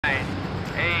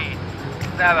8,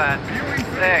 7,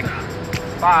 6,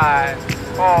 5,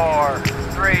 4,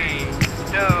 3,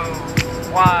 2,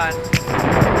 1.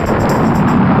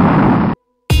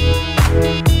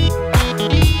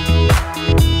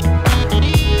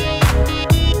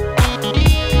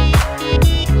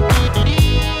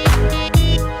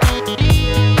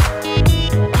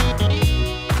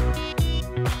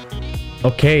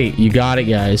 Okay, you got it,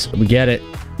 guys. We get it.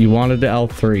 You wanted the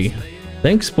L3.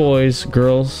 Thanks, boys,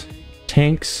 girls,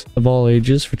 tanks of all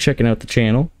ages, for checking out the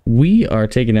channel. We are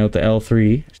taking out the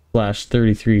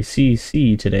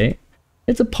L3/33cc today.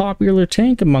 It's a popular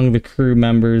tank among the crew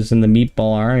members in the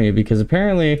Meatball Army because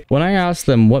apparently when I ask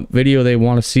them what video they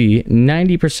want to see,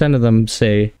 90% of them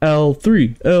say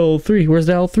L3, L3. Where's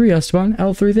the L3, Estabon?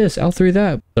 L3 this, L3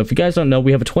 that. So if you guys don't know,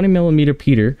 we have a 20mm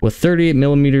Peter with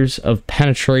 38mm of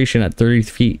penetration at 30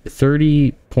 feet,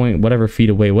 30 point whatever feet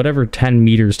away, whatever 10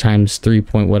 meters times 3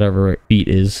 point whatever feet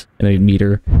is in a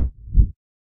meter.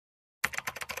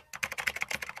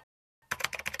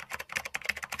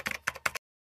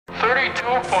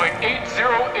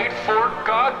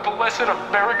 God blessed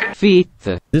American feet.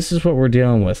 This is what we're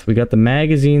dealing with. We got the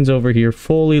magazines over here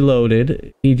fully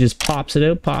loaded. He just pops it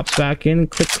out, pops back in,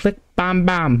 click, click, bam,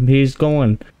 bam. He's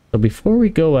going. So before we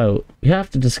go out, we have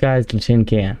to disguise the tin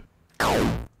can.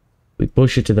 We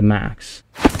push it to the max.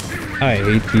 I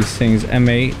hate these things,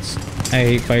 M8s. I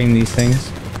hate fighting these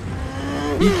things.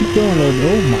 You keep going.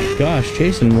 Oh my gosh,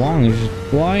 Jason Wong is just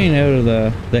flying out of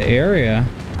the area.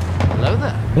 Hello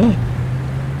there. Oh.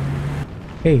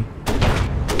 Hey.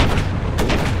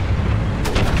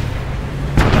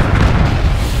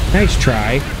 Nice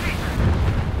try.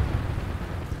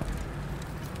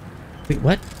 Wait,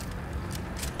 what?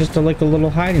 Just like a little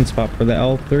hiding spot for the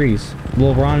L3s. A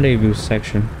little rendezvous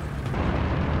section.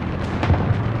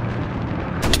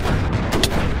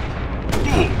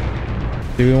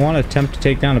 Do we want to attempt to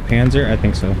take down a Panzer? I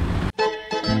think so.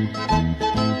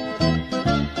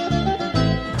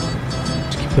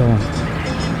 Just keep going.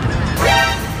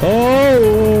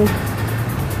 Oh!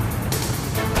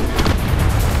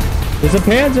 There's a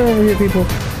Panzer over here, people.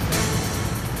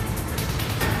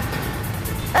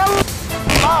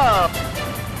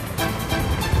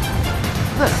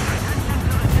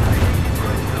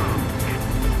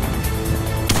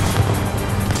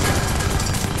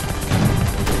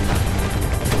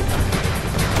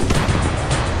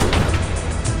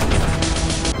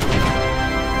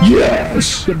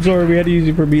 Yes! I'm sorry we had to use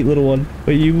you for meat, little one,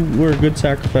 but you were a good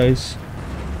sacrifice.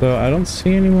 So I don't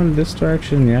see anyone in this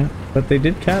direction yet, but they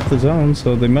did cap the zone,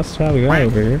 so they must have a guy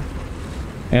over here.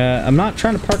 I'm not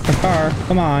trying to park my car.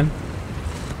 Come on.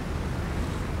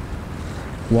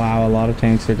 Wow, a lot of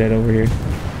tanks are dead over here.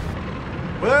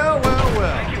 Well, well,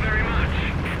 well. Thank you very much.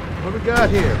 What we got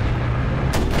here?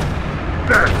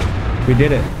 We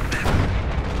did it.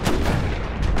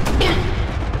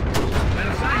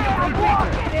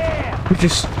 We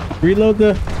just reload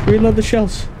the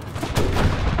shells.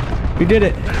 We did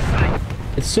it.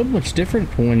 It's so much different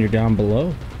from when you're down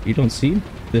below. You don't see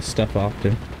this stuff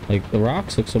often. Like the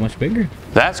rocks look so much bigger.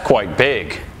 That's quite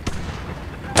big.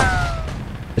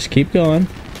 Just keep going.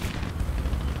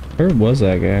 Where was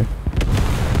that guy?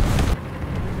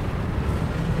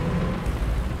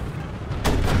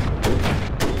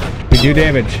 We do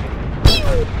damage.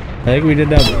 I think we did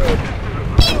that.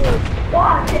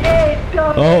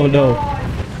 Oh no.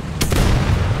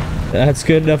 That's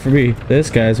good enough for me. This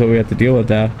guy's what we have to deal with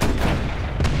now.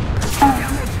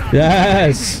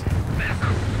 Yes!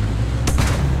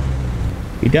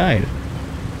 He died.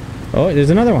 Oh, there's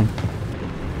another one.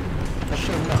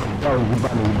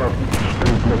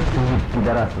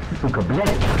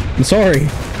 I'm sorry.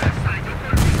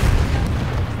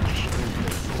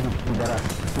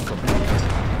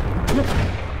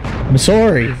 I'm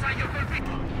sorry.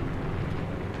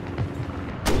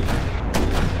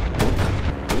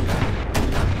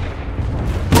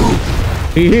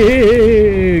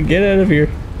 Get out of here.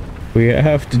 We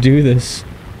have to do this.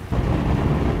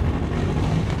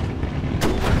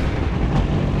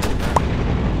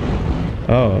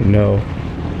 Oh no.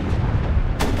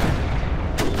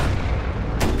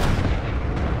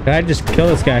 Can I just kill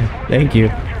this guy? Thank you.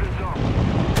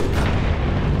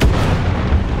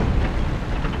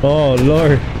 Oh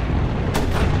Lord.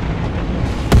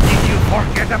 Did you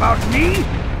forget about me?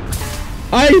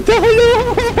 I don't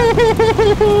know.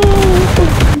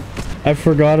 I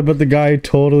forgot about the guy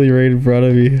totally right in front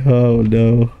of me. Oh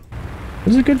no. It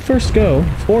was a good first go.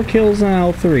 4 kills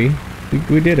on L3.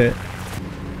 We did it.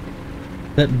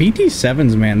 That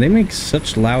BT-7s, man, they make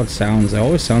such loud sounds. It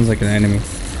always sounds like an enemy.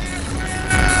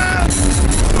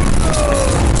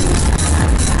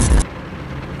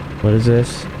 What is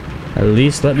this? At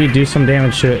least let me do some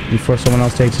damage to it before someone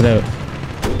else takes it out.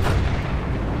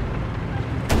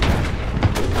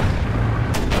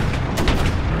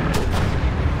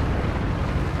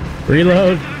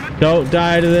 Reload. Don't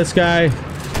die to this guy.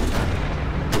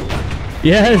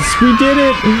 Yes, we did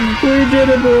it. We did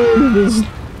it, boys.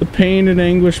 The pain and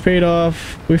anguish paid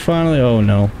off. We finally... Oh,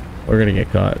 no. We're gonna get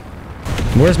caught.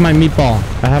 Where's my meatball?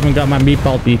 I haven't got my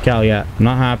meatball decal yet. I'm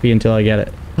not happy until I get it.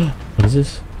 What is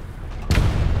this?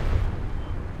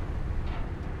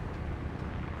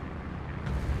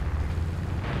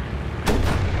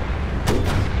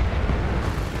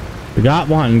 We got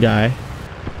one guy.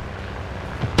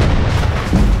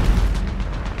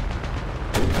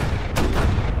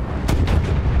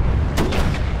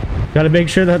 Gotta make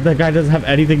sure that that guy doesn't have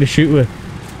anything to shoot with.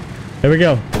 There we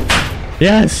go.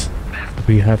 Yes!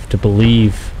 We have to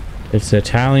believe. It's an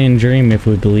Italian dream if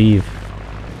we believe.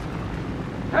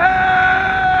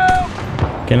 Help!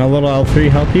 Can a little L3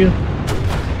 help you?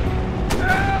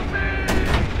 Help me!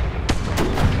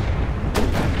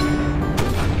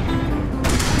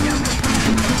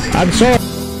 I'm sorry.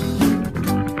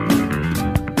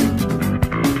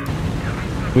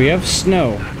 We have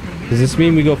snow. Does this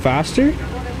mean we go faster?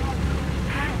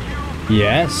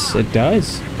 Yes, it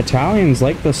does. Italians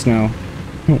like the snow.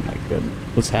 Oh my goodness.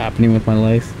 What's happening with my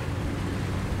life?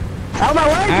 Out of my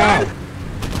way,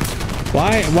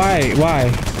 Ow!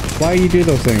 Why you do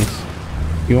those things?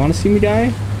 You want to see me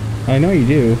die? I know you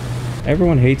do.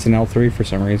 Everyone hates an L3 for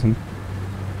some reason.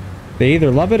 They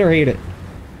either love it or hate it.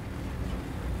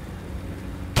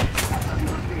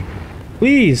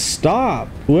 Please stop.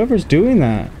 Whoever's doing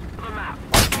that.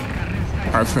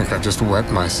 I think I just wet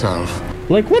myself.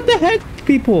 Like, what the heck,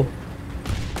 people?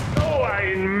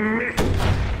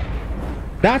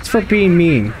 That's for being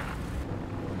mean.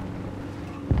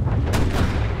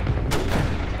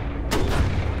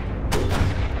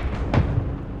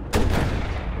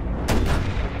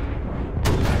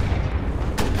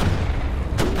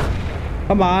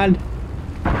 Come on.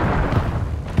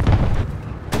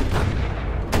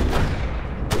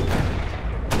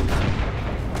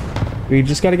 We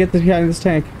just gotta get behind this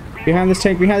tank. Behind this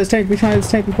tank, behind this tank, behind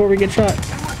this tank before we get shot.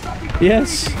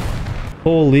 Yes.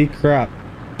 Holy crap.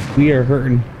 We are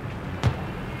hurting.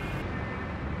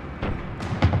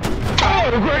 Oh,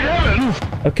 great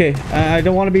heavens! Okay, I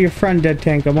don't want to be your friend, dead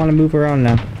tank. I want to move around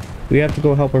now. We have to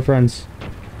go help our friends.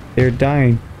 They're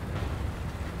dying.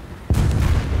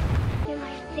 You're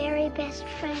my very best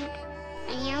friend.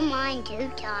 And you're mine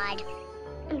too, Todd.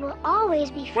 And we'll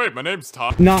always be friends. Wait, my name's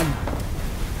Todd. Not...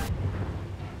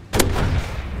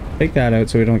 Take that out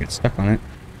so we don't get stuck on it.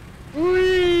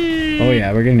 Oh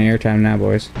yeah, we're getting airtime now,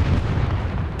 boys.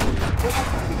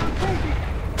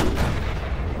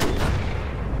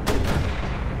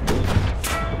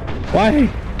 Why?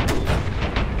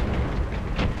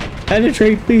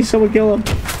 Penetrate, please, someone kill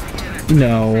him.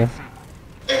 No.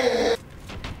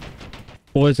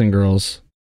 Boys and girls,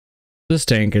 this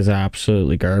tank is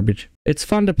absolutely garbage. It's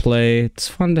fun to play, it's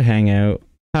fun to hang out,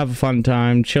 have a fun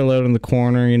time, chill out in the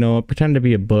corner, you know, pretend to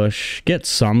be a bush, get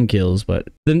some kills, but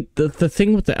the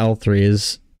thing with the L3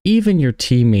 is even your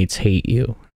teammates hate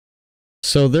you.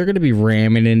 So they're going to be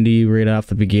ramming into you right off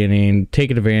the beginning,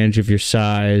 taking advantage of your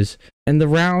size, and the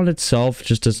round itself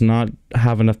just does not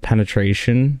have enough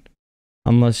penetration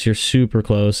unless you're super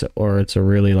close or it's a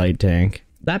really light tank.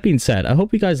 That being said, I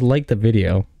hope you guys liked the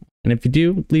video, and if you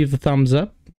do, leave a thumbs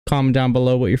up. Comment down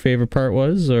below what your favorite part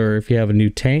was, or if you have a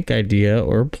new tank idea,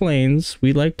 or planes.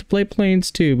 We like to play planes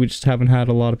too, we just haven't had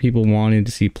a lot of people wanting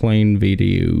to see plane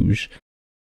videos.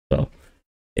 So,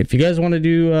 if you guys want to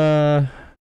do,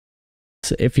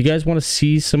 if you guys want to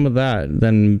see some of that,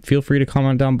 then feel free to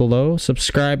comment down below.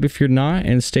 Subscribe if you're not,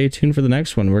 and stay tuned for the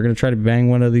next one. We're going to try to bang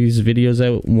one of these videos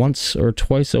out once or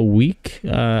twice a week.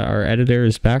 Our editor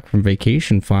is back from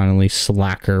vacation finally.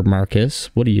 Slacker Marcus.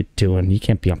 What are you doing? You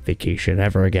can't be on vacation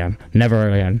ever again. Never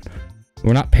again.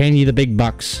 We're not paying you the big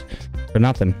bucks for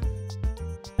nothing.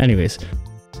 Anyways,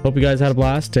 hope you guys had a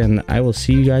blast, and I will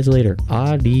see you guys later.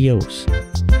 Adios.